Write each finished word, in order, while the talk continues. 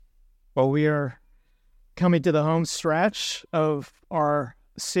Well, we are coming to the home stretch of our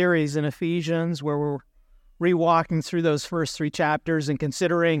series in Ephesians, where we're rewalking through those first three chapters and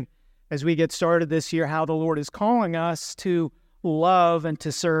considering, as we get started this year, how the Lord is calling us to love and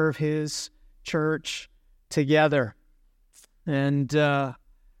to serve His church together. And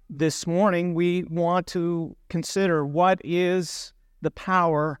this morning, we want to consider what is the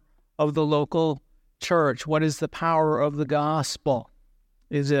power of the local church. What is the power of the gospel?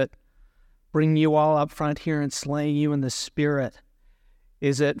 Is it bringing you all up front here and slaying you in the Spirit?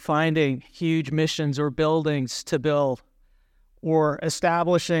 Is it finding huge missions or buildings to build, or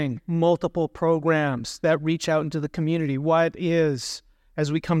establishing multiple programs that reach out into the community? What is, as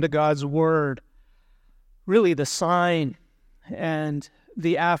we come to God's Word, really the sign and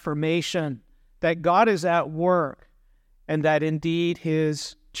the affirmation that God is at work and that indeed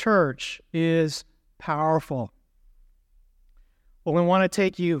His church is powerful? Well, we want to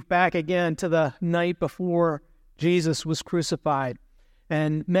take you back again to the night before Jesus was crucified.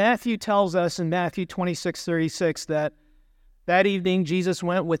 And Matthew tells us in Matthew 26:36 that evening Jesus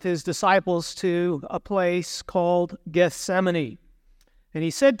went with His disciples to a place called Gethsemane. And He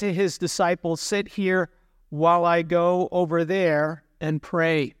said to His disciples, "Sit here while I go over there and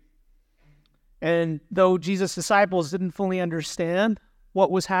pray." And though Jesus' disciples didn't fully understand what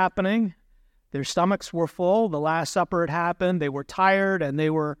was happening, their stomachs were full. The Last Supper had happened. They were tired, and they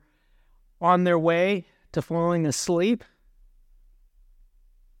were on their way to falling asleep.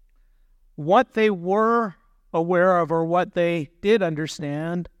 What they were aware of, or what they did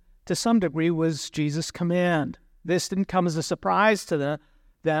understand to some degree, was Jesus' command. This didn't come as a surprise to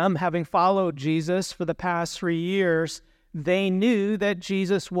them. Having followed Jesus for the past 3 years, they knew that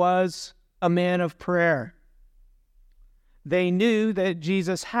Jesus was a man of prayer. They knew that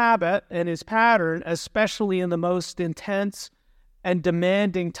Jesus' habit and His pattern, especially in the most intense and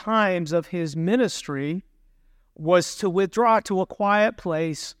demanding times of His ministry, was to withdraw to a quiet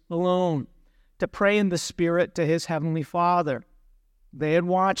place alone, to pray in the Spirit to His Heavenly Father. They had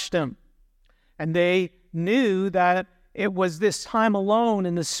watched Him, and they knew that it was this time alone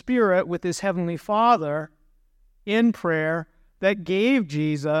in the Spirit with His Heavenly Father in prayer that gave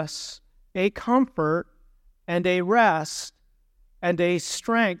Jesus a comfort and a rest and a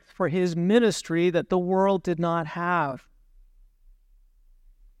strength for His ministry that the world did not have.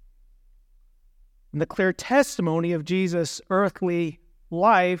 And the clear testimony of Jesus' earthly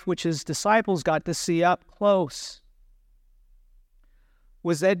life, which His disciples got to see up close,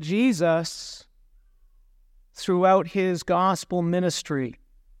 was that Jesus, throughout His gospel ministry,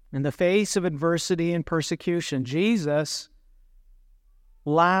 in the face of adversity and persecution, Jesus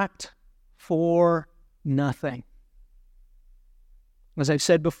lacked for nothing. As I've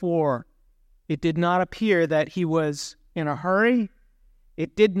said before, it did not appear that He was in a hurry.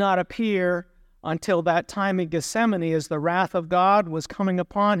 It did not appear until that time in Gethsemane, as the wrath of God was coming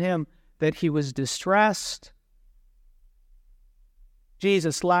upon Him, that He was distressed.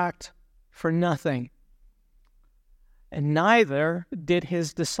 Jesus lacked for nothing. And neither did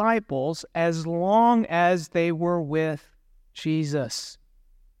His disciples, as long as they were with Jesus.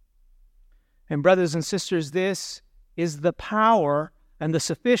 And brothers and sisters, this is the power and the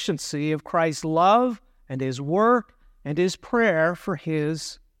sufficiency of Christ's love and His work and His prayer for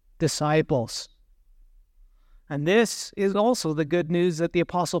His disciples. And this is also the good news that the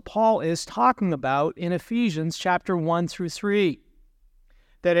Apostle Paul is talking about in Ephesians chapter 1 through 3.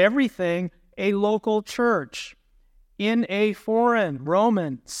 That everything a local church in a foreign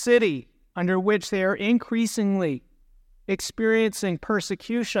Roman city under which they are increasingly experiencing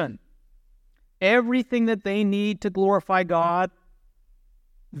persecution, everything that they need to glorify God,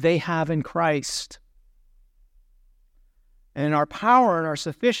 they have in Christ. And our power and our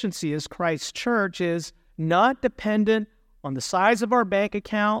sufficiency as Christ's church is not dependent on the size of our bank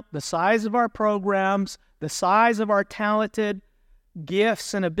account, the size of our programs, the size of our talented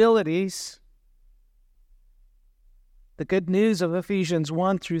gifts and abilities. The good news of Ephesians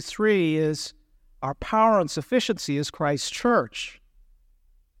 1 through 3 is our power and sufficiency as Christ's church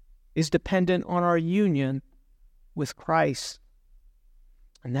is dependent on our union with Christ.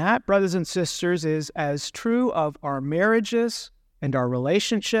 And that, brothers and sisters, is as true of our marriages and our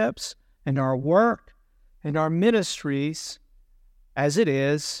relationships and our work and our ministries as it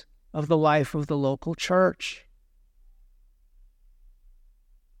is of the life of the local church.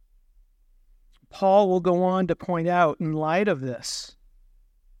 Paul will go on to point out, in light of this,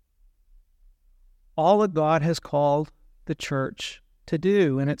 all that God has called the church to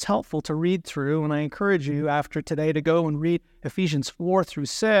do. And it's helpful to read through, and I encourage you after today to go and read Ephesians 4 through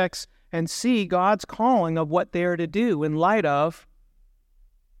 6 and see God's calling of what they are to do in light of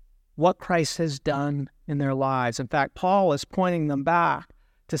what Christ has done in their lives. In fact, Paul is pointing them back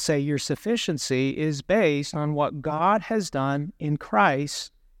to say your sufficiency is based on what God has done in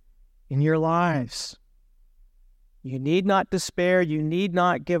Christ in your lives. You need not despair. You need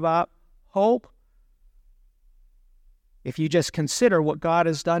not give up hope. If you just consider what God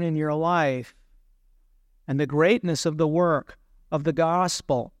has done in your life and the greatness of the work of the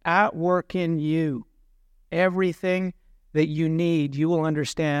gospel at work in you, everything that you need, you will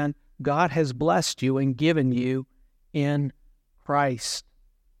understand God has blessed you and given you in Christ.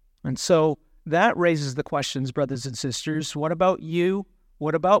 And so that raises the questions, brothers and sisters. What about you?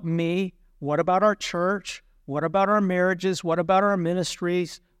 What about me? What about our church? What about our marriages? What about our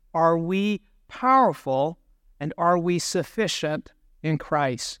ministries? Are we powerful and are we sufficient in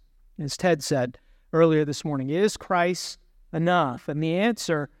Christ? As Ted said earlier this morning, is Christ enough? And the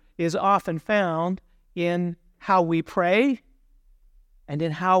answer is often found in how we pray and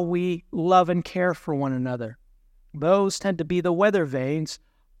in how we love and care for one another. Those tend to be the weather vanes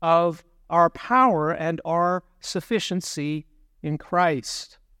of our power and our sufficiency in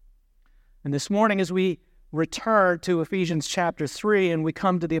Christ. And this morning, as we return to Ephesians chapter 3 and we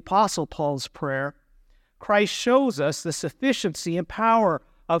come to the Apostle Paul's prayer, Christ shows us the sufficiency and power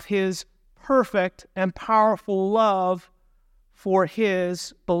of his perfect and powerful love for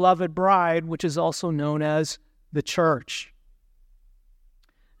his beloved bride, which is also known as the church.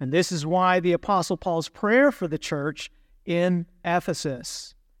 And this is why the Apostle Paul's prayer for the church in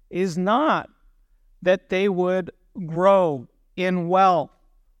Ephesus is not that they would grow in wealth,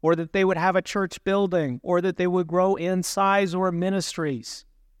 or that they would have a church building, or that they would grow in size or ministries.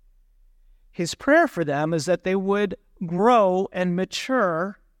 His prayer for them is that they would grow and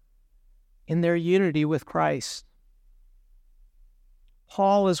mature in their unity with Christ.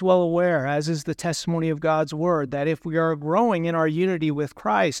 Paul is well aware, as is the testimony of God's word, that if we are growing in our unity with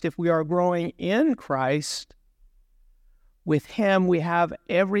Christ, if we are growing in Christ, with him we have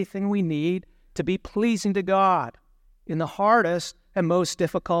everything we need to be pleasing to God in the hardest and most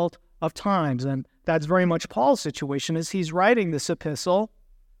difficult of times. And that's very much Paul's situation as he's writing this epistle,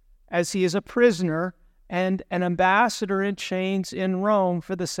 as he is a prisoner and an ambassador in chains in Rome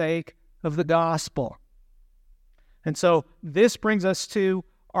for the sake of the gospel. And so this brings us to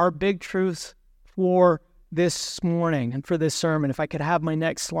our big truth for this morning and for this sermon. If I could have my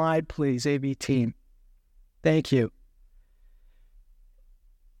next slide, please, AV team. Thank you.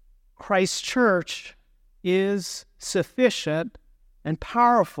 Christ's church is sufficient and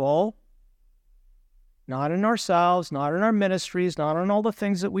powerful, not in ourselves, not in our ministries, not in all the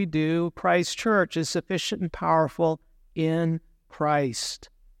things that we do. Christ's church is sufficient and powerful in Christ.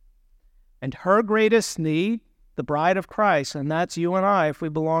 And her greatest need, the bride of Christ, and that's you and I if we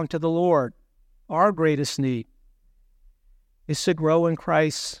belong to the Lord, our greatest need is to grow in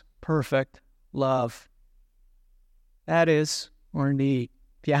Christ's perfect love. That is our need.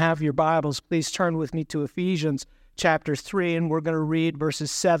 If you have your Bibles, please turn with me to Ephesians chapter 3, and we're going to read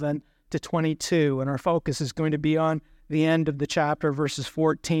verses 7 to 22. And our focus is going to be on the end of the chapter, verses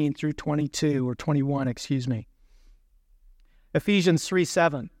 14 through 22, or 21, excuse me. Ephesians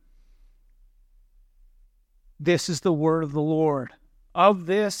 3:7. This is the word of the Lord. Of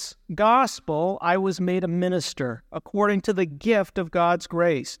this gospel I was made a minister, according to the gift of God's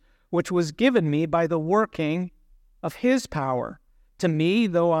grace, which was given me by the working of his power. To me,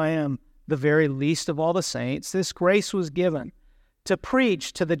 though I am the very least of all the saints, this grace was given to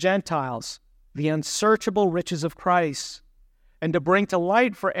preach to the Gentiles the unsearchable riches of Christ, and to bring to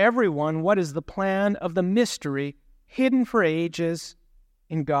light for everyone what is the plan of the mystery hidden for ages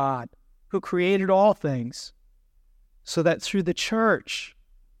in God, who created all things, so that through the church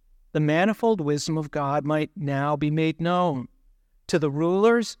the manifold wisdom of God might now be made known to the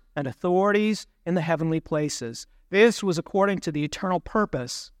rulers and authorities in the heavenly places. This was according to the eternal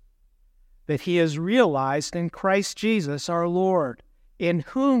purpose that he has realized in Christ Jesus our Lord, in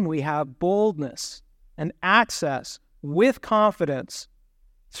whom we have boldness and access with confidence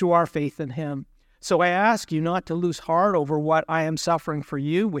through our faith in him. So I ask you not to lose heart over what I am suffering for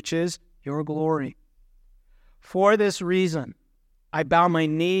you, which is your glory. For this reason, I bow my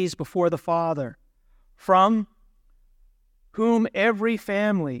knees before the Father, from whom every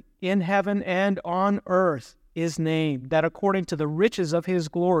family in heaven and on earth is named, that according to the riches of his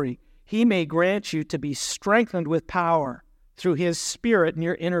glory, he may grant you to be strengthened with power through his Spirit in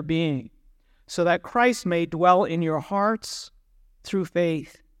your inner being, so that Christ may dwell in your hearts through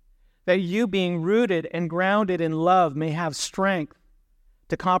faith, that you, being rooted and grounded in love, may have strength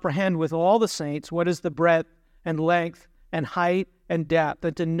to comprehend with all the saints what is the breadth and length and height and depth,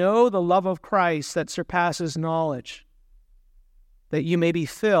 and to know the love of Christ that surpasses knowledge, that you may be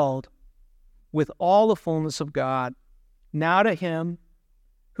filled with all the fullness of God. Now to him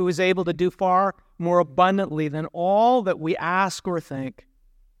who is able to do far more abundantly than all that we ask or think,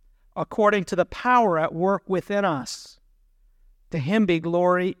 according to the power at work within us. To him be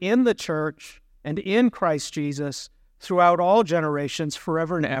glory in the church and in Christ Jesus throughout all generations,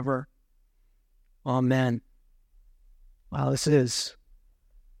 forever and ever. Amen. Wow, this is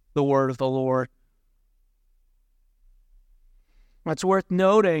the word of the Lord. It's worth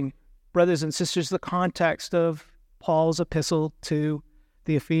noting, brothers and sisters, the context of Paul's epistle to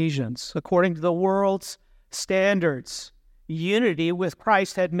the Ephesians. According to the world's standards, unity with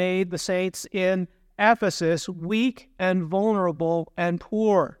Christ had made the saints in Ephesus weak and vulnerable and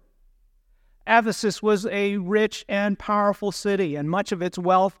poor. Ephesus was a rich and powerful city, and much of its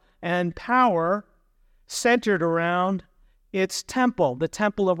wealth and power centered around its temple, the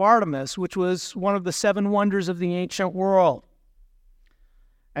Temple of Artemis, which was one of the 7 wonders of the ancient world.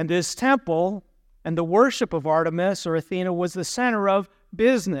 And this temple and the worship of Artemis, or Athena, was the center of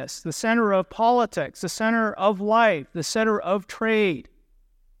business, the center of politics, the center of life, the center of trade.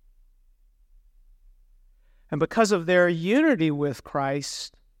 And because of their unity with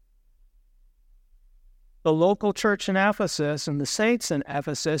Christ, the local church in Ephesus and the saints in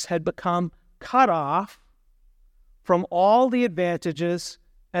Ephesus had become cut off from all the advantages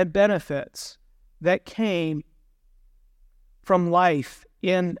and benefits that came from life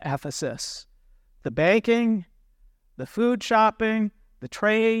in Ephesus. The banking, the food shopping, the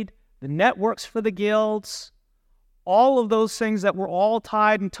trade, the networks for the guilds, all of those things that were all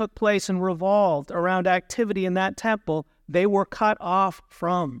tied and took place and revolved around activity in that temple, they were cut off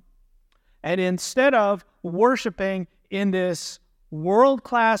from. And instead of worshiping in this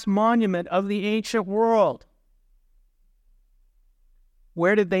world-class monument of the ancient world,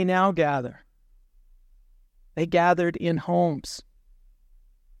 where did they now gather? They gathered in homes,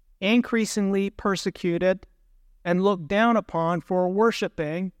 increasingly persecuted and looked down upon for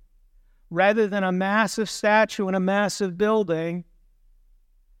worshiping, rather than a massive statue in a massive building,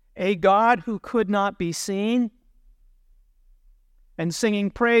 a God who could not be seen, and singing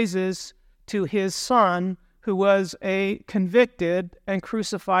praises to his Son, who was a convicted and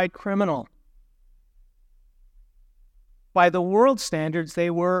crucified criminal. By the world standards, they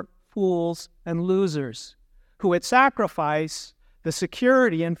were fools and losers who had sacrificed the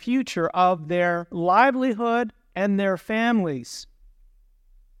security and future of their livelihood and their families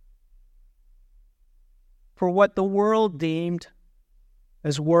for what the world deemed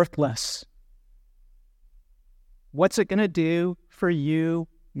as worthless. What's it going to do for you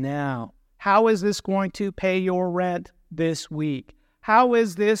now? How is this going to pay your rent this week? How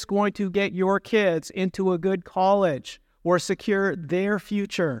is this going to get your kids into a good college or secure their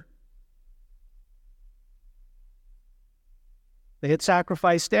future? They had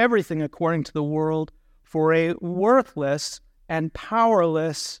sacrificed everything according to the world for a worthless and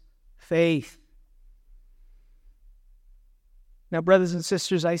powerless faith. Now, brothers and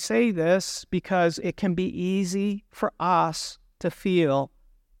sisters, I say this because it can be easy for us to feel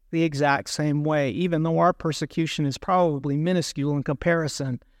the exact same way, even though our persecution is probably minuscule in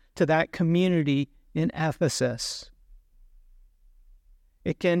comparison to that community in Ephesus.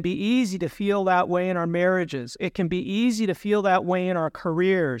 It can be easy to feel that way in our marriages. It can be easy to feel that way in our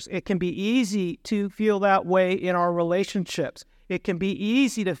careers. It can be easy to feel that way in our relationships. It can be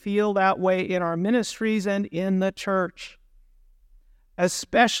easy to feel that way in our ministries and in the church,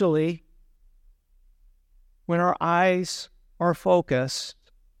 especially when our eyes are focused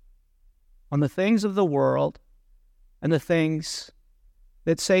on the things of the world and the things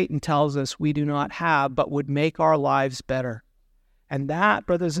that Satan tells us we do not have but would make our lives better. And that,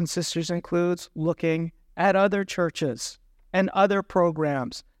 brothers and sisters, includes looking at other churches and other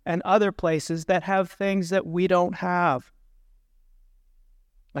programs and other places that have things that we don't have.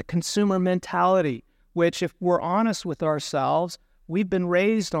 A consumer mentality, which, if we're honest with ourselves, we've been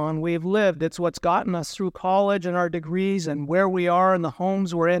raised on, we've lived. It's what's gotten us through college and our degrees and where we are and the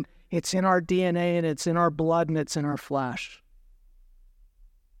homes we're in. It's in our DNA and it's in our blood and it's in our flesh.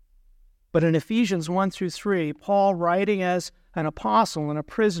 But in Ephesians 1-3, Paul, writing as an apostle and a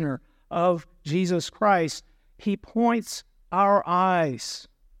prisoner of Jesus Christ, he points our eyes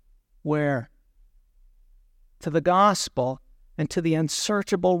where? To the gospel and to the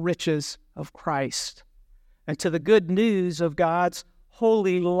unsearchable riches of Christ and to the good news of God's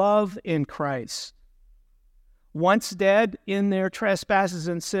holy love in Christ. Once dead in their trespasses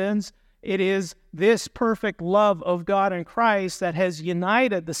and sins, it is this perfect love of God in Christ that has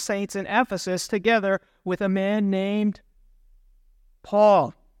united the saints in Ephesus together with a man named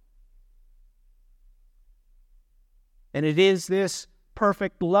Paul. And it is this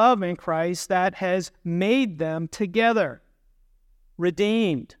perfect love in Christ that has made them together,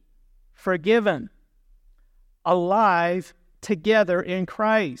 redeemed, forgiven, alive together in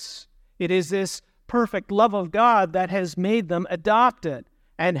Christ. It is this perfect love of God that has made them adopted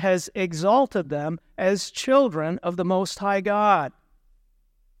and has exalted them as children of the Most High God.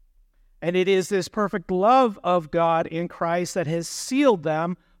 And it is this perfect love of God in Christ that has sealed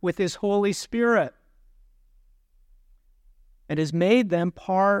them with His Holy Spirit and has made them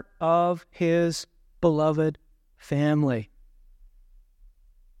part of His beloved family.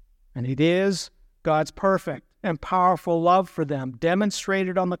 And it is God's perfect and powerful love for them,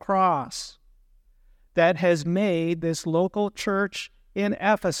 demonstrated on the cross, that has made this local church in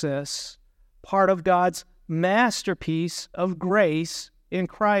Ephesus part of God's masterpiece of grace in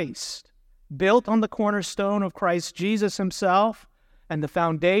Christ, built on the cornerstone of Christ Jesus Himself and the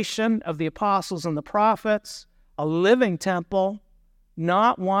foundation of the apostles and the prophets, a living temple,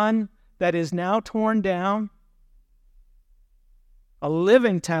 not one that is now torn down, a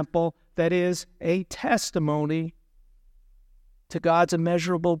living temple that is a testimony to God's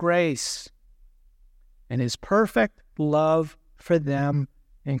immeasurable grace and His perfect love for them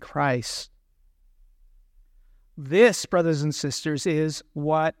in Christ. This, brothers and sisters, is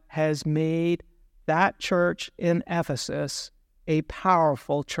what has made that church in Ephesus a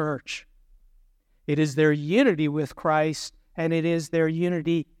powerful church. It is their unity with Christ, and it is their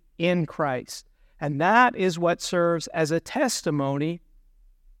unity in Christ. And that is what serves as a testimony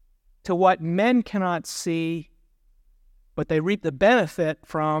to what men cannot see, but they reap the benefit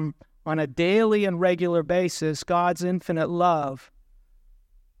from on a daily and regular basis, God's infinite love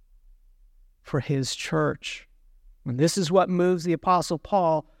for His church. And this is what moves the Apostle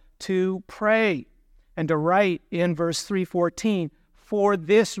Paul to pray and to write in verse 3:14, for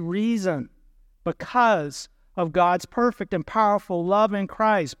this reason, because of God's perfect and powerful love in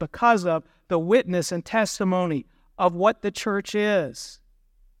Christ, because of the witness and testimony of what the church is,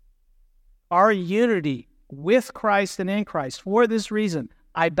 our unity with Christ and in Christ. For this reason,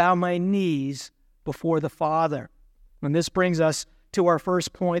 I bow my knees before the Father. And this brings us to our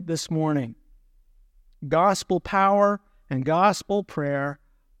first point this morning. Gospel power and gospel prayer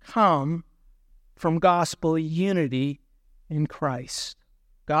come from gospel unity in Christ.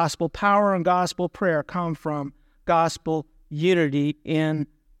 Gospel power and gospel prayer come from gospel unity in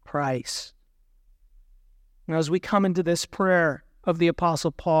Christ. Now, as we come into this prayer of the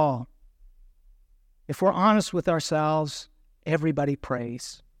Apostle Paul, if we're honest with ourselves, everybody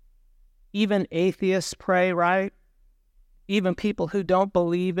prays. Even atheists pray, right? Even people who don't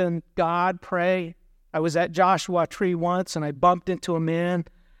believe in God pray. I was at Joshua Tree once and I bumped into a man.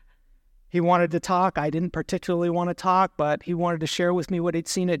 He wanted to talk. I didn't particularly want to talk, but he wanted to share with me what he'd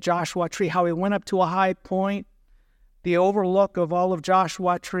seen at Joshua Tree, how he went up to a high point, the overlook of all of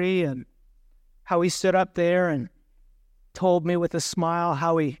Joshua Tree, and how he stood up there and told me with a smile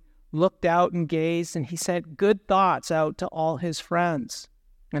how he looked out and gazed, and he sent good thoughts out to all his friends.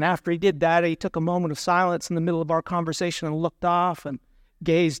 And after he did that, he took a moment of silence in the middle of our conversation and looked off and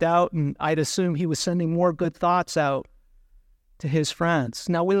gazed out, and I'd assume he was sending more good thoughts out to his friends.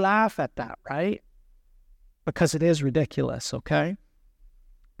 Now, we laugh at that, right? Because it is ridiculous, okay?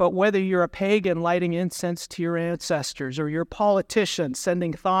 But whether you're a pagan lighting incense to your ancestors, or you're a politician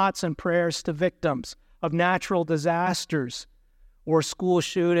sending thoughts and prayers to victims of natural disasters or school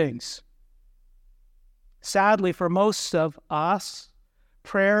shootings, sadly for most of us,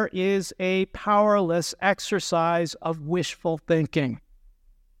 prayer is a powerless exercise of wishful thinking.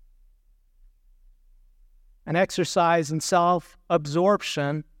 An exercise in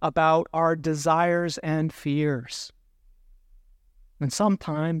self-absorption about our desires and fears. And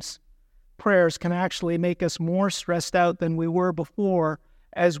sometimes prayers can actually make us more stressed out than we were before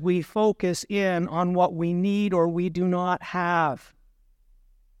as we focus in on what we need or we do not have.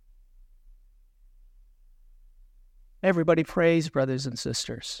 Everybody prays, brothers and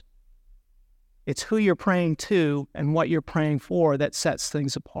sisters. It's who you're praying to and what you're praying for that sets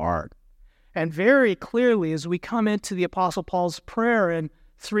things apart. And very clearly, as we come into the Apostle Paul's prayer in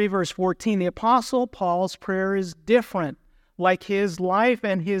 3 verse 14, the Apostle Paul's prayer is different. Like his life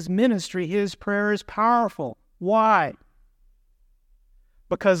and his ministry, his prayer is powerful. Why?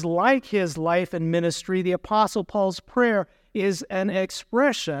 Because like his life and ministry, the Apostle Paul's prayer is an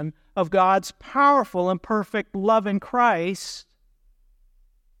expression of God's powerful and perfect love in Christ,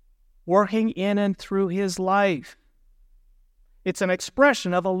 working in and through his life. It's an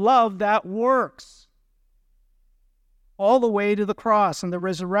expression of a love that works all the way to the cross and the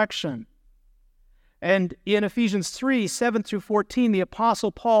resurrection. And in Ephesians 3, 7 through 14, the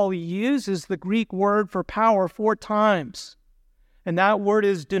Apostle Paul uses the Greek word for power 4 times. And that word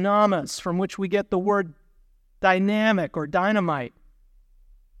is dunamis, from which we get the word dynamic or dynamite.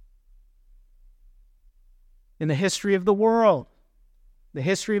 In the history of the world, the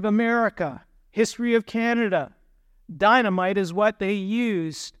history of America, history of Canada, dynamite is what they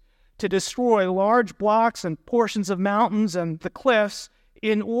used to destroy large blocks and portions of mountains and the cliffs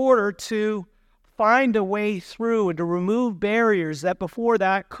in order to find a way through and to remove barriers that before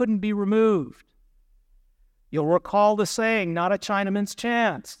that couldn't be removed. You'll recall the saying, not a Chinaman's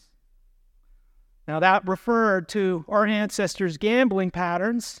chance. Now that referred to our ancestors' gambling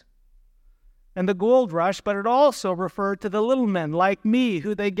patterns and the gold rush, but it also referred to the little men like me,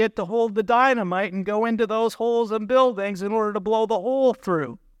 who they get to hold the dynamite and go into those holes in buildings in order to blow the hole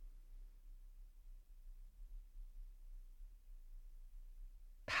through.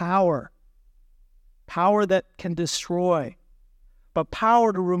 Power that can destroy, but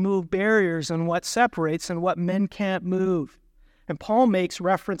power to remove barriers and what separates and what men can't move. And Paul makes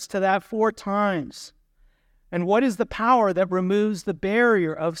reference to that 4 times. And what is the power that removes the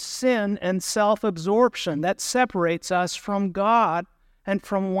barrier of sin and self-absorption that separates us from God and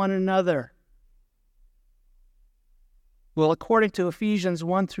from one another? Well, according to Ephesians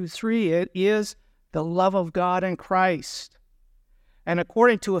 1 through 3, it is the love of God in Christ. And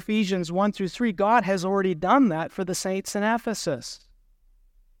according to Ephesians 1 through 3, God has already done that for the saints in Ephesus.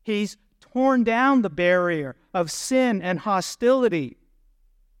 He's torn down the barrier of sin and hostility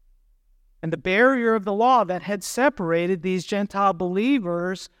and the barrier of the law that had separated these Gentile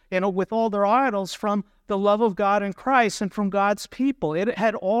believers, with all their idols, from the love of God in Christ and from God's people. It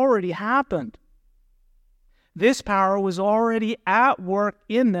had already happened. This power was already at work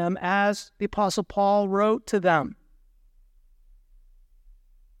in them, as the Apostle Paul wrote to them.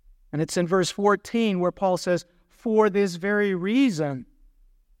 And it's in verse 14 where Paul says, for this very reason,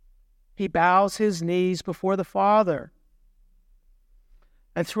 he bows his knees before the Father.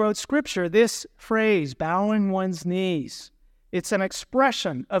 And throughout Scripture, this phrase, bowing one's knees, it's an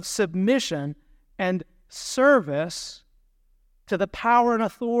expression of submission and service to the power and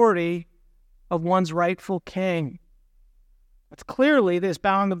authority of one's rightful king. It's clearly this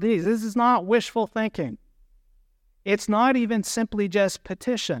bowing of the knees. This is not wishful thinking. It's not even simply just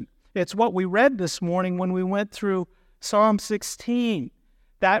petition. It's what we read this morning when we went through Psalm 16.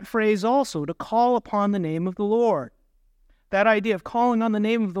 That phrase also, to call upon the name of the Lord. That idea of calling on the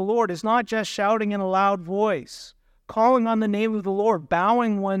name of the Lord is not just shouting in a loud voice. Calling on the name of the Lord,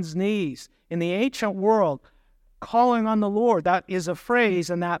 bowing one's knees. In the ancient world, calling on the Lord, that is a phrase,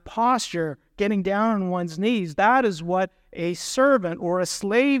 and that posture, getting down on one's knees, that is what a servant or a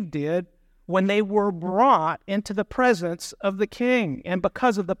slave did when they were brought into the presence of the king. And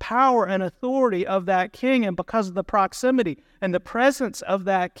because of the power and authority of that king, and because of the proximity and the presence of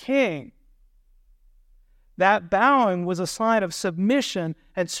that king, that bowing was a sign of submission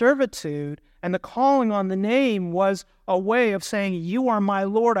and servitude, and the calling on the name was a way of saying, you are my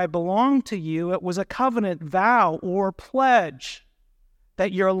Lord, I belong to you. It was a covenant vow or pledge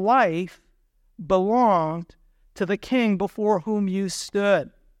that your life belonged to the king before whom you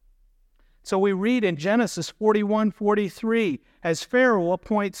stood. So we read in Genesis 41:43, as Pharaoh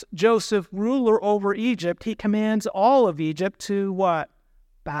appoints Joseph ruler over Egypt, he commands all of Egypt to what?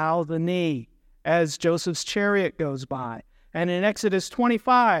 Bow the knee as Joseph's chariot goes by. And in Exodus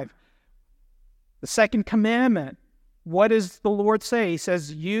 25, the second commandment, what does the Lord say? He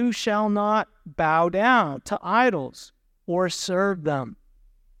says, you shall not bow down to idols or serve them.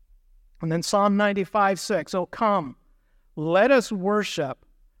 And then Psalm 95:6, oh come, let us worship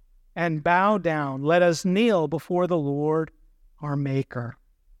and bow down. Let us kneel before the Lord our Maker.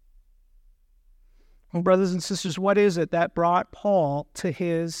 Well, brothers and sisters, what is it that brought Paul to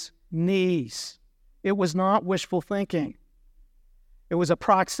his knees? It was not wishful thinking. It was a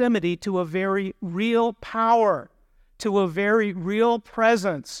proximity to a very real power, to a very real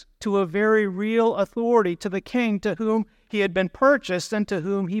presence, to a very real authority, to the king to whom he had been purchased and to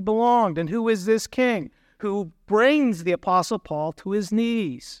whom he belonged. And who is this king who brings the Apostle Paul to his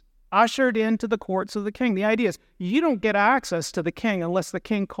knees, ushered into the courts of the king? The idea is you don't get access to the king unless the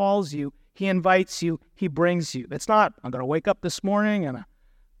king calls you, he invites you, he brings you. It's not, I'm going to wake up this morning and I'm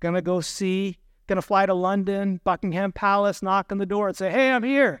going to fly to London, Buckingham Palace, knock on the door and say, hey, I'm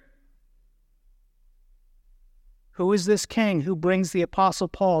here. Who is this king who brings the Apostle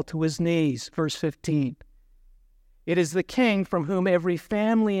Paul to his knees? Verse 15. It is the king from whom every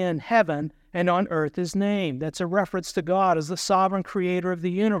family in heaven and on earth is named. That's a reference to God as the sovereign creator of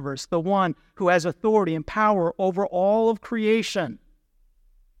the universe, the one who has authority and power over all of creation.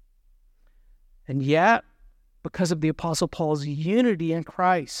 And yet, because of the Apostle Paul's unity in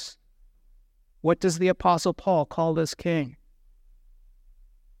Christ, what does the Apostle Paul call this king?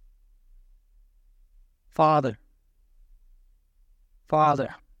 Father.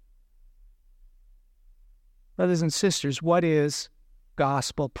 Father. Brothers and sisters, what is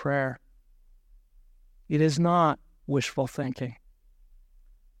gospel prayer? It is not wishful thinking.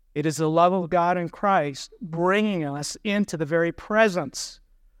 It is the love of God in Christ bringing us into the very presence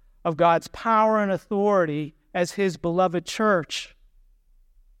of God's power and authority as His beloved church,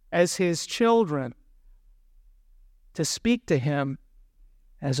 as His children, to speak to Him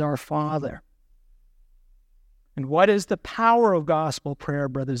as our Father. And what is the power of gospel prayer,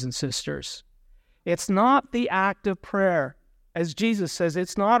 brothers and sisters? It's not the act of prayer. As Jesus says,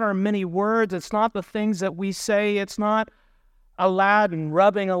 it's not our many words, it's not the things that we say, it's not Aladdin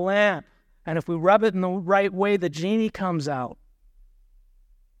rubbing a lamp, and if we rub it in the right way, the genie comes out.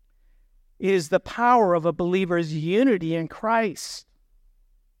 It is the power of a believer's unity in Christ.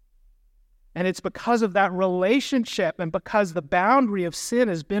 And it's because of that relationship and because the boundary of sin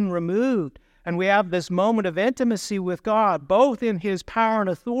has been removed, and we have this moment of intimacy with God, both in His power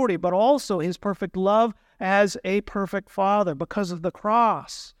and authority, but also His perfect love as a perfect Father. Because of the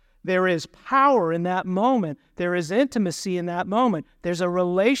cross, there is power in that moment. There is intimacy in that moment. There's a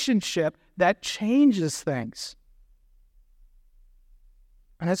relationship that changes things.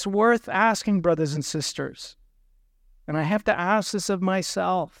 And it's worth asking, brothers and sisters, and I have to ask this of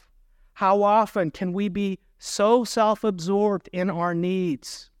myself, how often can we be so self-absorbed in our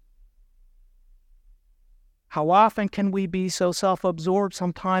needs? How often can we be so self-absorbed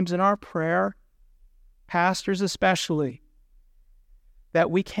sometimes in our prayer, pastors especially,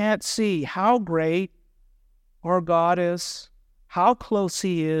 that we can't see how great our God is, how close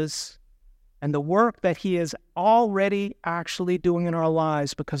He is, and the work that He is already actually doing in our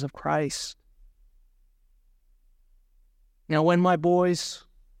lives because of Christ. Now, when my boys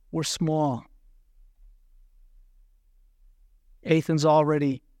were small, Ethan's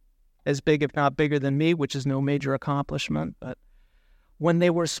already as big, if not bigger than me, which is no major accomplishment, but when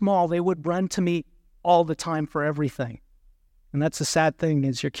they were small, they would run to me all the time for everything. And that's the sad thing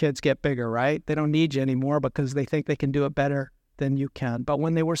is your kids get bigger, right? They don't need you anymore because they think they can do it better than you can. But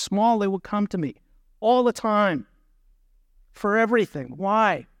when they were small, they would come to me all the time for everything.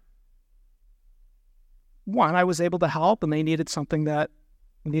 Why? One, I was able to help and they needed something that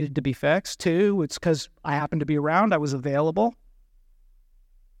needed to be fixed. Two, it's because I happened to be around, I was available.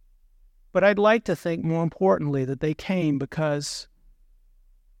 But I'd like to think, more importantly, that they came because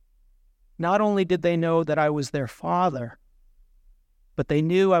not only did they know that I was their father, but they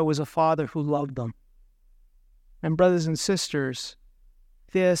knew I was a father who loved them. And brothers and sisters,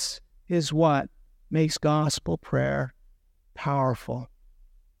 this is what makes gospel prayer powerful.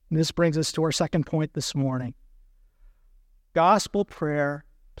 And this brings us to our second point this morning. Gospel prayer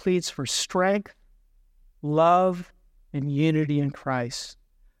pleads for strength, love, and unity in Christ.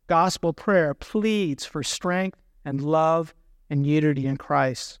 Gospel prayer pleads for strength and love and unity in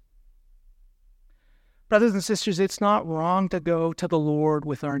Christ. Brothers and sisters, it's not wrong to go to the Lord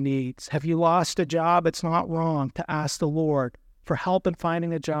with our needs. Have you lost a job? It's not wrong to ask the Lord for help in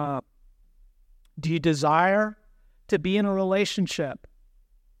finding a job. Do you desire to be in a relationship?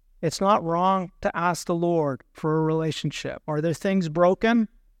 It's not wrong to ask the Lord for a relationship. Are there things broken?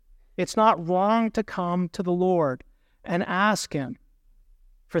 It's not wrong to come to the Lord and ask Him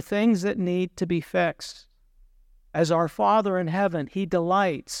for things that need to be fixed. As our Father in heaven, He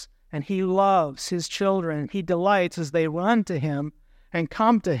delights and He loves His children. He delights as they run to Him and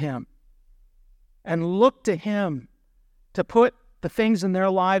come to Him and look to Him to put the things in their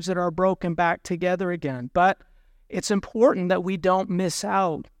lives that are broken back together again. But it's important that we don't miss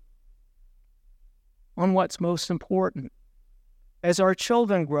out on what's most important. As our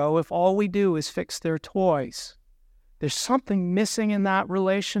children grow, if all we do is fix their toys, there's something missing in that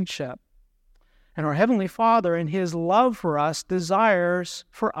relationship. And our Heavenly Father, in His love for us, desires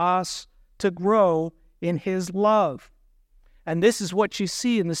for us to grow in His love. And this is what you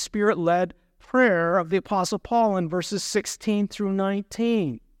see in the Spirit-led prayer of the Apostle Paul in verses 16 through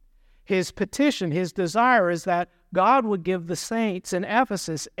 19. His petition, his desire is that God would give the saints in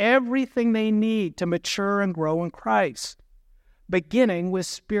Ephesus everything they need to mature and grow in Christ, beginning with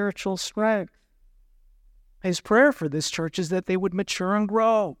spiritual strength. His prayer for this church is that they would mature and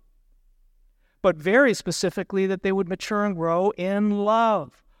grow, but very specifically that they would mature and grow in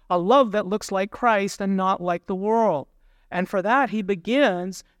love, a love that looks like Christ and not like the world. And for that, he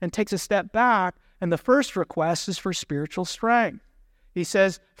begins and takes a step back, and the first request is for spiritual strength. He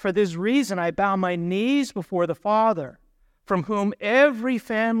says, "For this reason I bow my knees before the Father, from whom every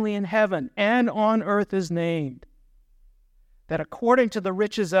family in heaven and on earth is named, that according to the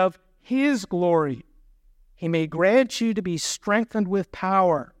riches of his glory, he may grant you to be strengthened with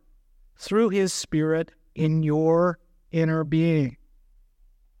power through his Spirit in your inner being.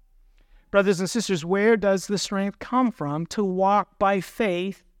 Brothers and sisters, where does the strength come from to walk by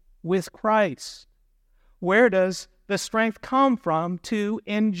faith with Christ? Where does the strength come from to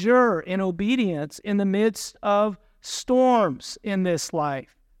endure in obedience in the midst of storms in this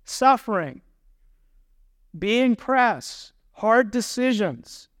life, suffering, being pressed, hard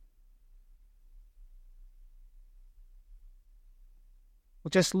decisions?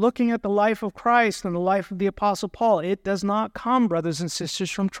 Just looking at the life of Christ and the life of the Apostle Paul, it does not come, brothers and sisters,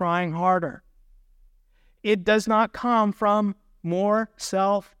 from trying harder. It does not come from more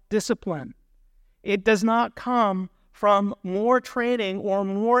self-discipline. It does not come from more training or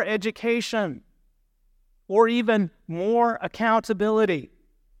more education or even more accountability.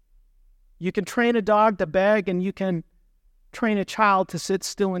 You can train a dog to beg and you can train a child to sit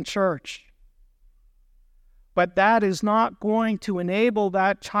still in church. But that is not going to enable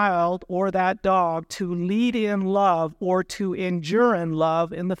that child or that dog to lead in love or to endure in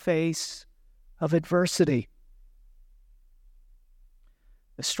love in the face of adversity.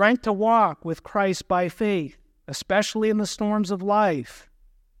 The strength to walk with Christ by faith, especially in the storms of life,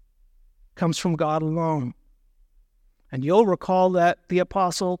 comes from God alone. And you'll recall that the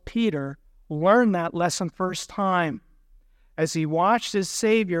Apostle Peter learned that lesson first time as he watched his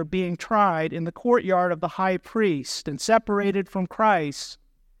Savior being tried in the courtyard of the high priest and separated from Christ.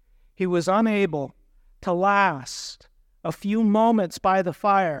 He was unable to last a few moments by the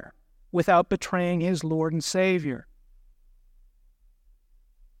fire without betraying his Lord and Savior.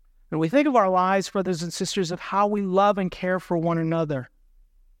 When we think of our lives, brothers and sisters, of how we love and care for one another,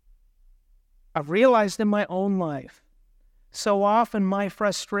 I've realized in my own life, so often my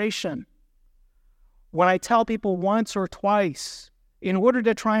frustration when I tell people once or twice in order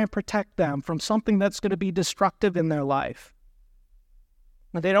to try and protect them from something that's going to be destructive in their life.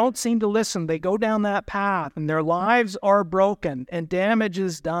 And they don't seem to listen. They go down that path and their lives are broken and damage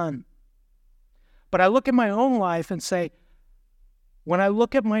is done. But I look at my own life and say, when I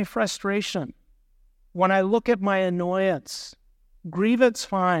look at my frustration, when I look at my annoyance, grievance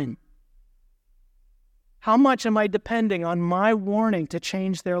fine. How much am I depending on my warning to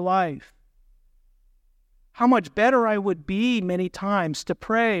change their life? How much better I would be many times to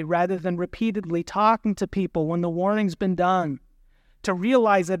pray rather than repeatedly talking to people when the warning's been done, to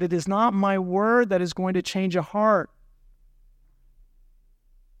realize that it is not my word that is going to change a heart,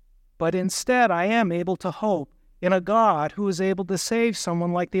 but instead I am able to hope in a God who is able to save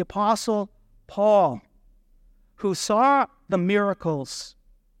someone like the Apostle Paul, who saw the miracles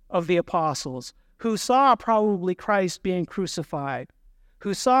of the apostles, who saw probably Christ being crucified,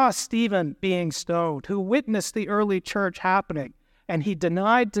 who saw Stephen being stoned, who witnessed the early church happening, and he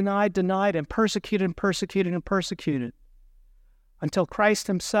denied, and persecuted, until Christ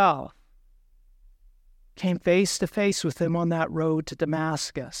himself came face to face with him on that road to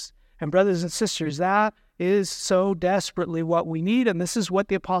Damascus. And brothers and sisters, that is so desperately what we need, and this is what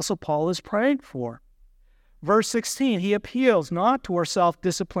the Apostle Paul is praying for. Verse 16, he appeals not to our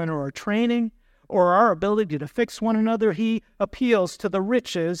self-discipline or our training, or our ability to fix one another. He appeals to the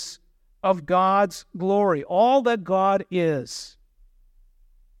riches of God's glory, all that God is.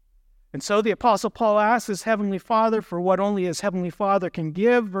 And so the Apostle Paul asks his Heavenly Father for what only his Heavenly Father can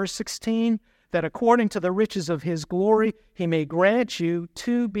give, verse 16, that according to the riches of his glory, he may grant you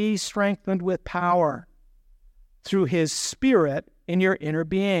to be strengthened with power through his Spirit in your inner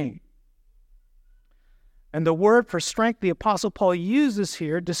being. And the word for strength the Apostle Paul uses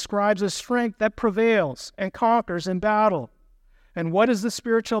here describes a strength that prevails and conquers in battle. And what is the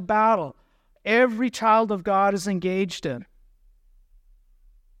spiritual battle every child of God is engaged in?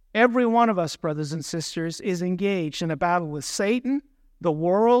 Every one of us, brothers and sisters, is engaged in a battle with Satan, the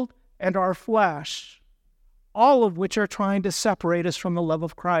world, and our flesh, all of which are trying to separate us from the love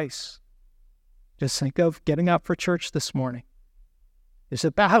of Christ. Just think of getting up for church this morning. There's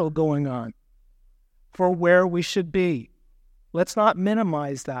a battle going on for where we should be. Let's not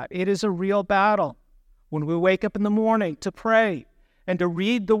minimize that. It is a real battle. When we wake up in the morning to pray and to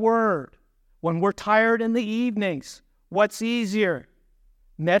read the Word, when we're tired in the evenings, what's easier,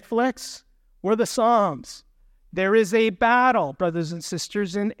 Netflix or the Psalms? There is a battle, brothers and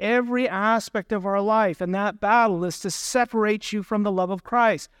sisters, in every aspect of our life, and that battle is to separate you from the love of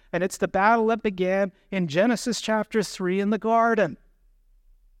Christ. And it's the battle that began in Genesis chapter 3 in the garden.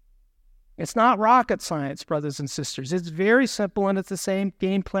 It's not rocket science, brothers and sisters. It's very simple, and it's the same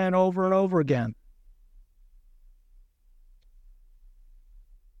game plan over and over again.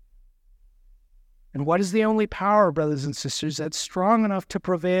 And what is the only power, brothers and sisters, that's strong enough to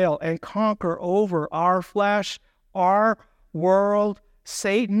prevail and conquer over our flesh, our world,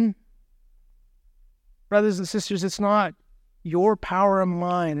 Satan? Brothers and sisters, it's not your power and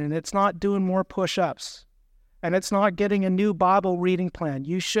mine, and it's not doing more push-ups, and it's not getting a new Bible reading plan.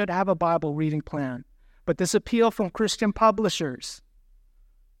 You should have a Bible reading plan. But this appeal from Christian publishers,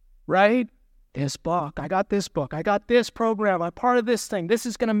 right? This book, I got this book, I got this program, I'm part of this thing, this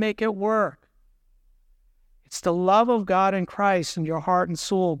is going to make it work. It's the love of God in Christ in your heart and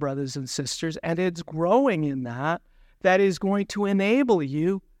soul, brothers and sisters, and it's growing in that is going to enable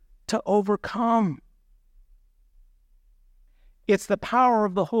you to overcome. It's the power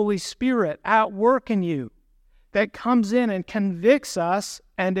of the Holy Spirit at work in you that comes in and convicts us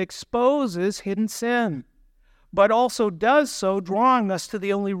and exposes hidden sin, but also does so drawing us to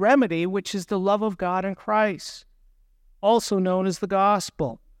the only remedy, which is the love of God in Christ, also known as the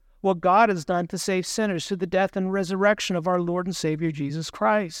gospel, what God has done to save sinners through the death and resurrection of our Lord and Savior Jesus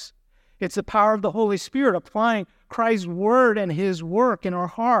Christ. It's the power of the Holy Spirit applying Christ's word and his work in our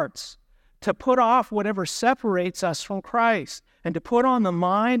hearts to put off whatever separates us from Christ and to put on the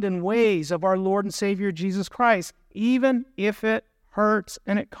mind and ways of our Lord and Savior Jesus Christ, even if it hurts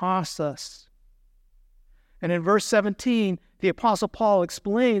and it costs us. And in verse 17, the Apostle Paul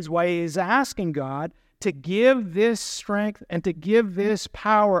explains why he is asking God to give this strength and to give this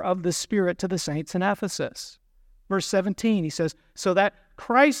power of the Spirit to the saints in Ephesus. Verse 17, he says, so that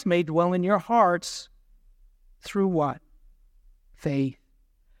Christ may dwell in your hearts through what? Faith.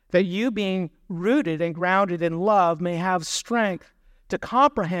 That you, being rooted and grounded in love, may have strength to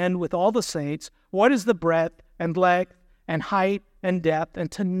comprehend with all the saints what is the breadth and length and height and depth,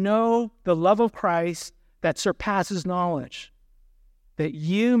 and to know the love of Christ that surpasses knowledge, that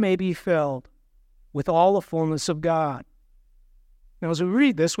you may be filled with all the fullness of God. Now, as we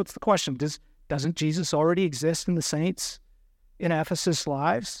read this, what's the question? Doesn't Jesus already exist in the saints in Ephesus'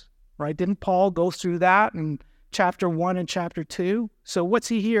 lives? Right? Didn't Paul go through that in chapter 1 and chapter 2? So what's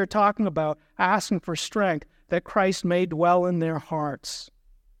he here talking about? Asking for strength that Christ may dwell in their hearts.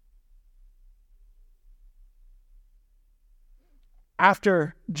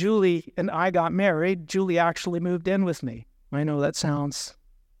 After Julie and I got married, Julie actually moved in with me. I know that sounds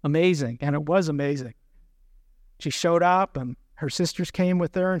amazing, and it was amazing. She showed up, and her sisters came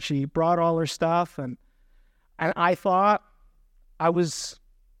with her, and she brought all her stuff, and I thought let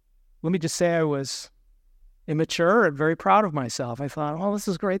me just say I was immature and very proud of myself. I thought, oh, this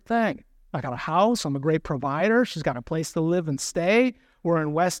is a great thing. I got a house, I'm a great provider, she's got a place to live and stay. We're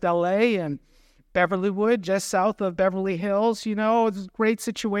in West LA and Beverlywood, just south of Beverly Hills. You know, it's a great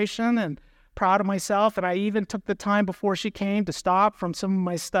situation, and proud of myself. And I even took the time before she came to stop from some of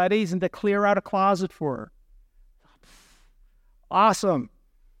my studies and to clear out a closet for her. Awesome,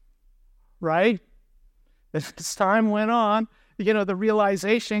 right? As time went on, the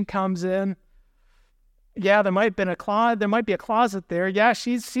realization comes in. Yeah, there might be a closet there. Yeah,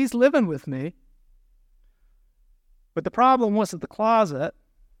 she's living with me. But the problem wasn't the closet.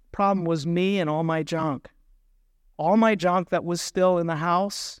 The problem was me and all my junk. All my junk that was still in the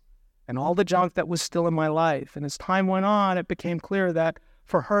house and all the junk that was still in my life. And as time went on, it became clear that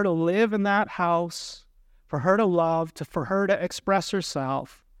for her to live in that house, for her to love, for her to express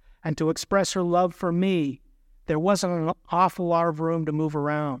herself, and to express her love for me, there wasn't an awful lot of room to move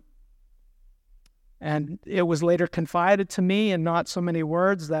around. And it was later confided to me in not so many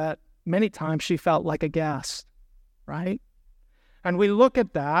words that many times she felt like a guest, right? And we look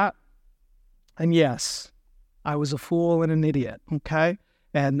at that, and yes, I was a fool and an idiot, okay?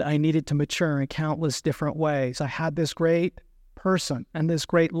 And I needed to mature in countless different ways. I had this great person and this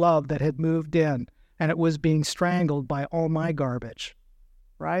great love that had moved in, and it was being strangled by all my garbage,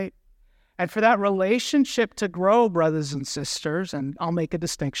 right? And for that relationship to grow, brothers and sisters, and I'll make a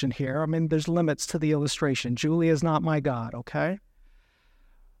distinction here. I mean, there's limits to the illustration. Julie is not my God, okay?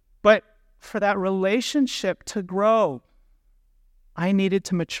 But for that relationship to grow, I needed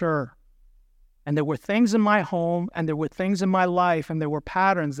to mature. And there were things in my home, and there were things in my life, and there were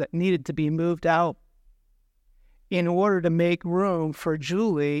patterns that needed to be moved out in order to make room for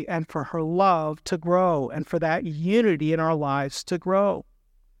Julie and for her love to grow and for that unity in our lives to grow.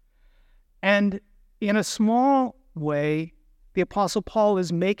 And in a small way, the Apostle Paul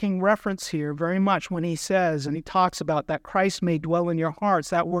is making reference here very much when he says, and he talks about that Christ may dwell in your hearts.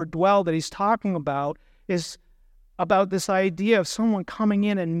 That word dwell that he's talking about is about this idea of someone coming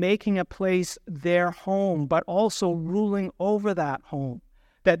in and making a place their home, but also ruling over that home.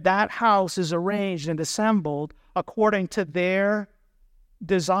 That house is arranged and assembled according to their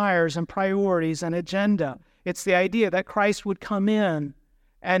desires and priorities and agenda. It's the idea that Christ would come in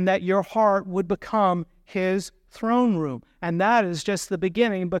and that your heart would become his throne room. And that is just the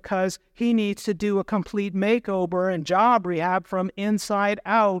beginning, because he needs to do a complete makeover and job rehab from inside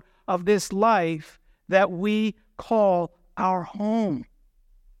out of this life that we call our home.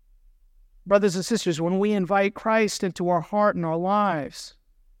 Brothers and sisters, when we invite Christ into our heart and our lives,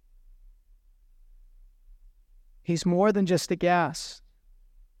 he's more than just a guest.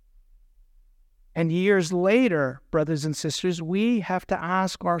 And years later, brothers and sisters, we have to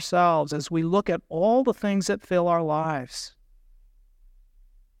ask ourselves, as we look at all the things that fill our lives,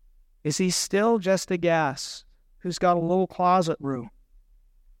 is he still just a guest who's got a little closet room?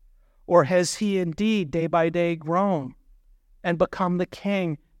 Or has he indeed, day by day, grown and become the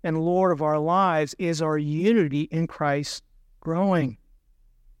King and Lord of our lives? Is our unity in Christ growing?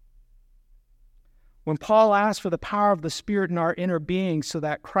 When Paul asked for the power of the Spirit in our inner being so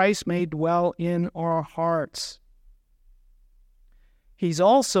that Christ may dwell in our hearts, he's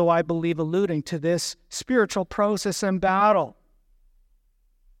also, I believe, alluding to this spiritual process and battle.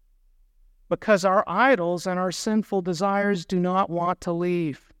 Because our idols and our sinful desires do not want to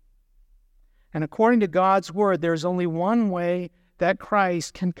leave. And according to God's word, there's only one way that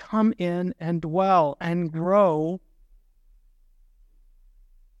Christ can come in and dwell and grow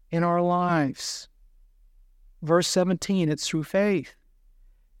in our lives. Verse 17, it's through faith.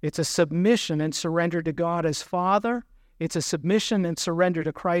 It's a submission and surrender to God as Father. It's a submission and surrender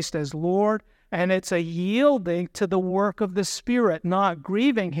to Christ as Lord. And it's a yielding to the work of the Spirit, not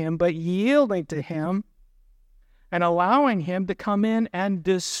grieving him, but yielding to him and allowing him to come in and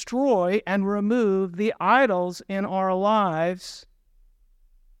destroy and remove the idols in our lives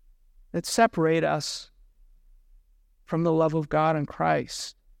that separate us from the love of God in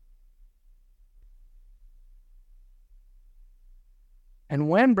Christ. And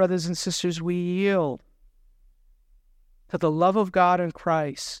when, brothers and sisters, we yield to the love of God in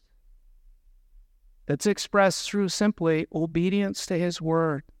Christ, that's expressed through simply obedience to his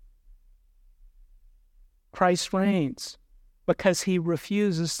word, Christ reigns because he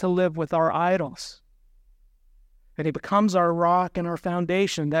refuses to live with our idols. And he becomes our rock and our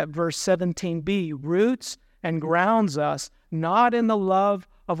foundation. That verse 17b roots and grounds us not in the love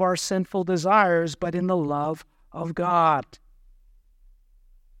of our sinful desires, but in the love of God.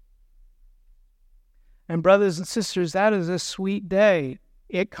 And brothers and sisters, that is a sweet day.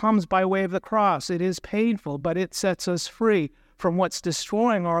 It comes by way of the cross. It is painful, but it sets us free from what's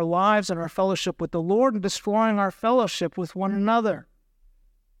destroying our lives and our fellowship with the Lord and destroying our fellowship with one another.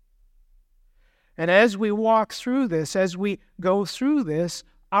 And as we walk through this, as we go through this,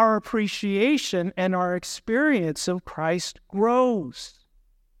 our appreciation and our experience of Christ grows.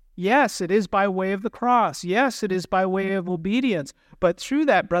 Yes, it is by way of the cross. Yes, it is by way of obedience. But through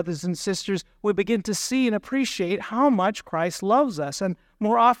that, brothers and sisters, we begin to see and appreciate how much Christ loves us. And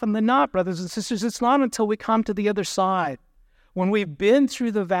more often than not, brothers and sisters, it's not until we come to the other side, when we've been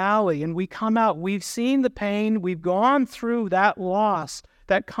through the valley and we come out, we've seen the pain, we've gone through that loss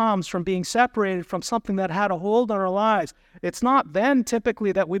that comes from being separated from something that had a hold on our lives. It's not then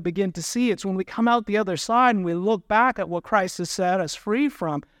typically that we begin to see. It's when we come out the other side and we look back at what Christ has set us free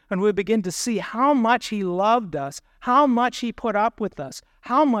from, and we begin to see how much he loved us, how much he put up with us,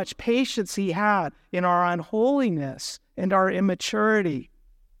 how much patience he had in our unholiness and our immaturity.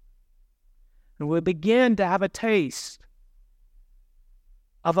 And we begin to have a taste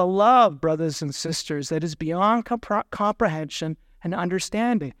of a love, brothers and sisters, that is beyond comprehension and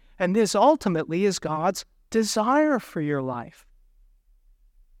understanding. And this ultimately is God's desire for your life.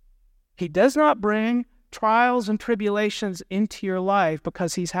 He does not bring trials and tribulations into your life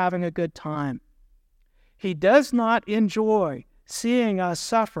because he's having a good time. He does not enjoy seeing us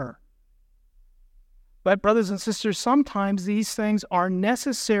suffer. But brothers and sisters, sometimes these things are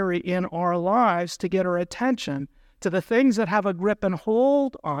necessary in our lives to get our attention to the things that have a grip and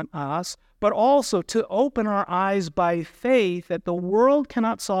hold on us, but also to open our eyes by faith that the world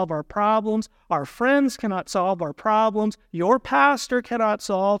cannot solve our problems, our friends cannot solve our problems, your pastor cannot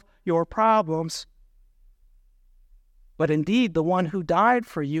solve your problems, but indeed the one who died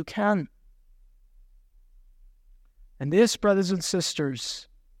for you can. And this, brothers and sisters,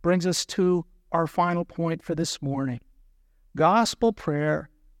 brings us to our final point for this morning. Gospel prayer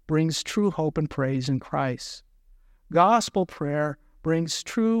brings true hope and praise in Christ. Gospel prayer brings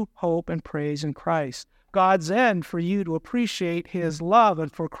true hope and praise in Christ. God's end for you to appreciate his love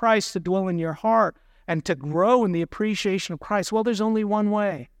and for Christ to dwell in your heart and to grow in the appreciation of Christ. Well, there's only one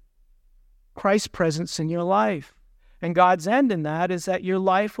way. Christ's presence in your life. And God's end in that is that your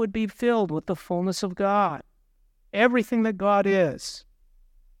life would be filled with the fullness of God. Everything that God is.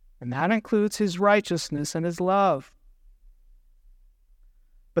 And that includes his righteousness and his love.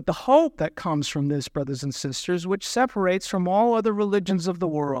 But the hope that comes from this, brothers and sisters, which separates from all other religions of the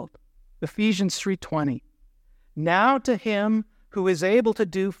world, Ephesians 3:20. Now to him who is able to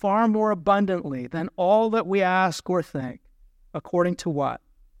do far more abundantly than all that we ask or think, according to what?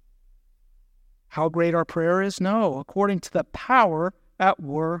 How great our prayer is? No, according to the power at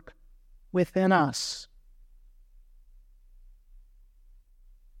work within us.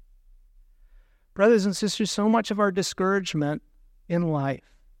 Brothers and sisters, so much of our discouragement in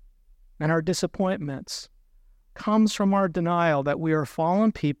life and our disappointments comes from our denial that we are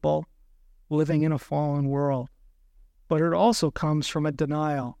fallen people living in a fallen world. But it also comes from a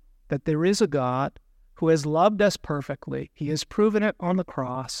denial that there is a God who has loved us perfectly. He has proven it on the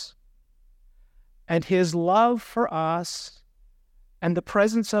cross. And his love for us and the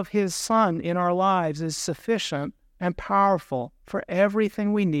presence of his Son in our lives is sufficient and powerful for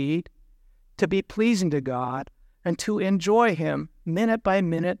everything we need to be pleasing to God and to enjoy him minute by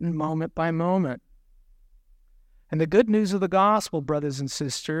minute and moment by moment. And the good news of the gospel, brothers and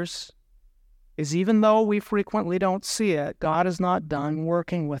sisters, is even though we frequently don't see it, God is not done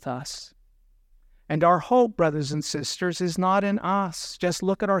working with us. And our hope, brothers and sisters, is not in us. Just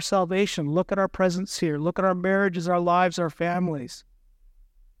look at our salvation. Look at our presence here. Look at our marriages, our lives, our families.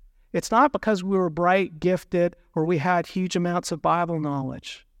 It's not because we were bright, gifted, or we had huge amounts of Bible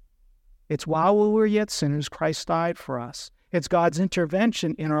knowledge. It's while we were yet sinners, Christ died for us. It's God's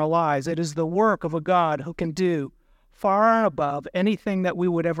intervention in our lives. It is the work of a God who can do far and above anything that we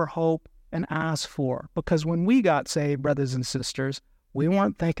would ever hope and ask for. Because when we got saved, brothers and sisters, we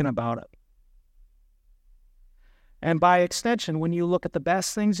weren't thinking about it. And by extension, when you look at the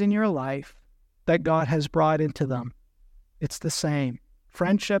best things in your life that God has brought into them, it's the same.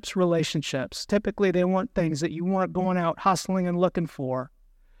 Friendships, relationships. Typically, they weren't things that you weren't going out hustling and looking for.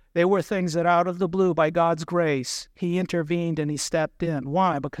 They were things that out of the blue, by God's grace, he intervened and he stepped in.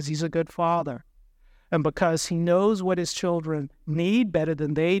 Why? Because he's a good father. And because he knows what his children need better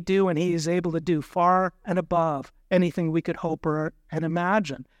than they do, and he is able to do far and above anything we could hope or and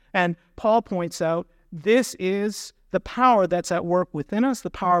imagine. And Paul points out, this is the power that's at work within us, the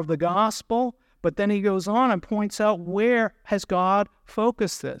power of the gospel. But then he goes on and points out, where has God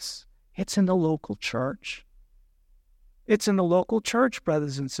focused this? It's in the local church. It's in the local church,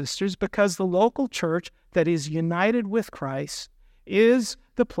 brothers and sisters, because the local church that is united with Christ is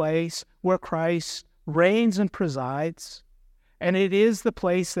the place where Christ reigns and presides, and it is the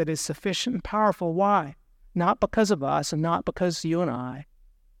place that is sufficient and powerful. Why? Not because of us and not because of you and I,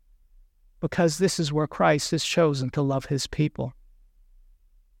 because this is where Christ is chosen to love his people.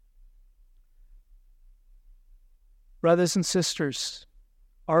 Brothers and sisters,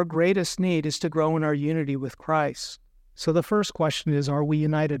 our greatest need is to grow in our unity with Christ. So the first question is, are we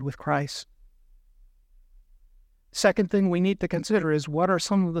united with Christ? Second thing we need to consider is, what are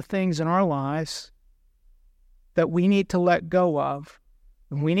some of the things in our lives that we need to let go of?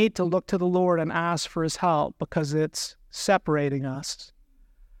 And we need to look to the Lord and ask for his help, because it's separating us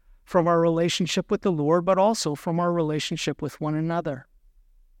from our relationship with the Lord, but also from our relationship with one another.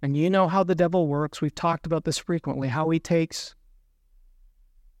 And you know how the devil works. We've talked about this frequently, how he takes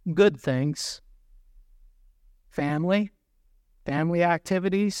good things, family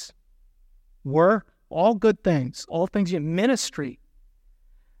activities, work, all good things, all things in ministry.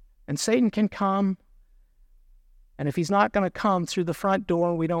 And Satan can come, and if he's not going to come through the front door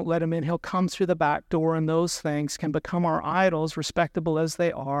and we don't let him in, he'll come through the back door, and those things can become our idols, respectable as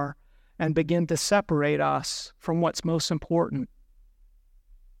they are, and begin to separate us from what's most important,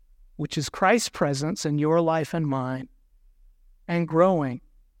 which is Christ's presence in your life and mine, and growing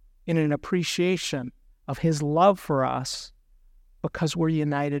in an appreciation of his love for us because we're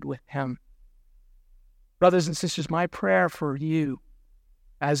united with him. Brothers and sisters, my prayer for you,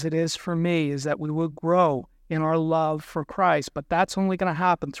 as it is for me, is that we will grow in our love for Christ, but that's only going to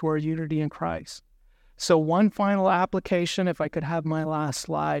happen through our unity in Christ. So one final application, if I could have my last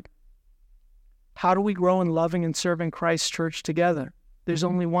slide. How do we grow in loving and serving Christ's church together? There's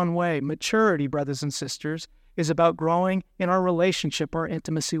only one way. Maturity, brothers and sisters, is about growing in our relationship, our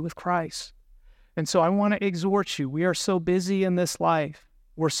intimacy with Christ. And so I want to exhort you. We are so busy in this life.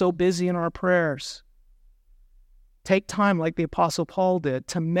 We're so busy in our prayers. Take time, like the Apostle Paul did,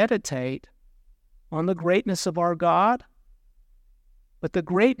 to meditate on the greatness of our God, but the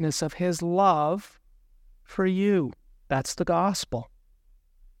greatness of his love for you. That's the gospel.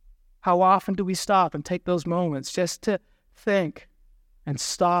 How often do we stop and take those moments just to think and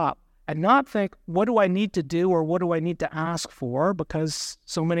stop and not think, what do I need to do or what do I need to ask for? Because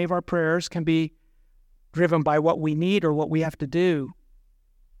so many of our prayers can be driven by what we need or what we have to do.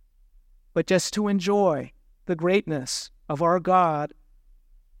 But just to enjoy the greatness of our God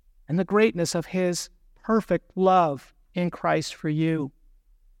and the greatness of his perfect love in Christ for you.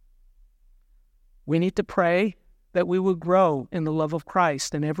 We need to pray that we would grow in the love of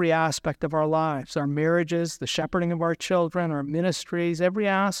Christ in every aspect of our lives, our marriages, the shepherding of our children, our ministries, every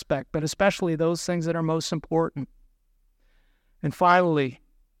aspect, but especially those things that are most important. And finally,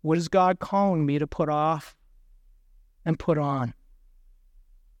 what is God calling me to put off and put on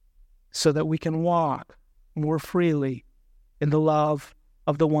so that we can walk more freely in the love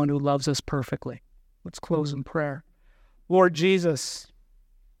of the one who loves us perfectly? Let's close in prayer. Lord Jesus,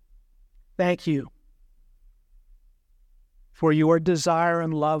 thank you for your desire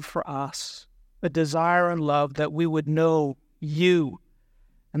and love for us, a desire and love that we would know you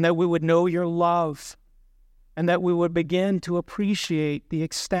and that we would know your love and that we would begin to appreciate the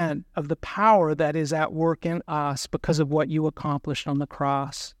extent of the power that is at work in us because of what you accomplished on the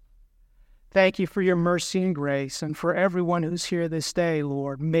cross. Thank you for your mercy and grace, and for everyone who's here this day,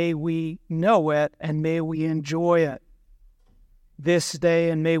 Lord. May we know it and may we enjoy it this day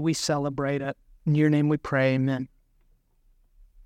and may we celebrate it. In your name we pray, amen.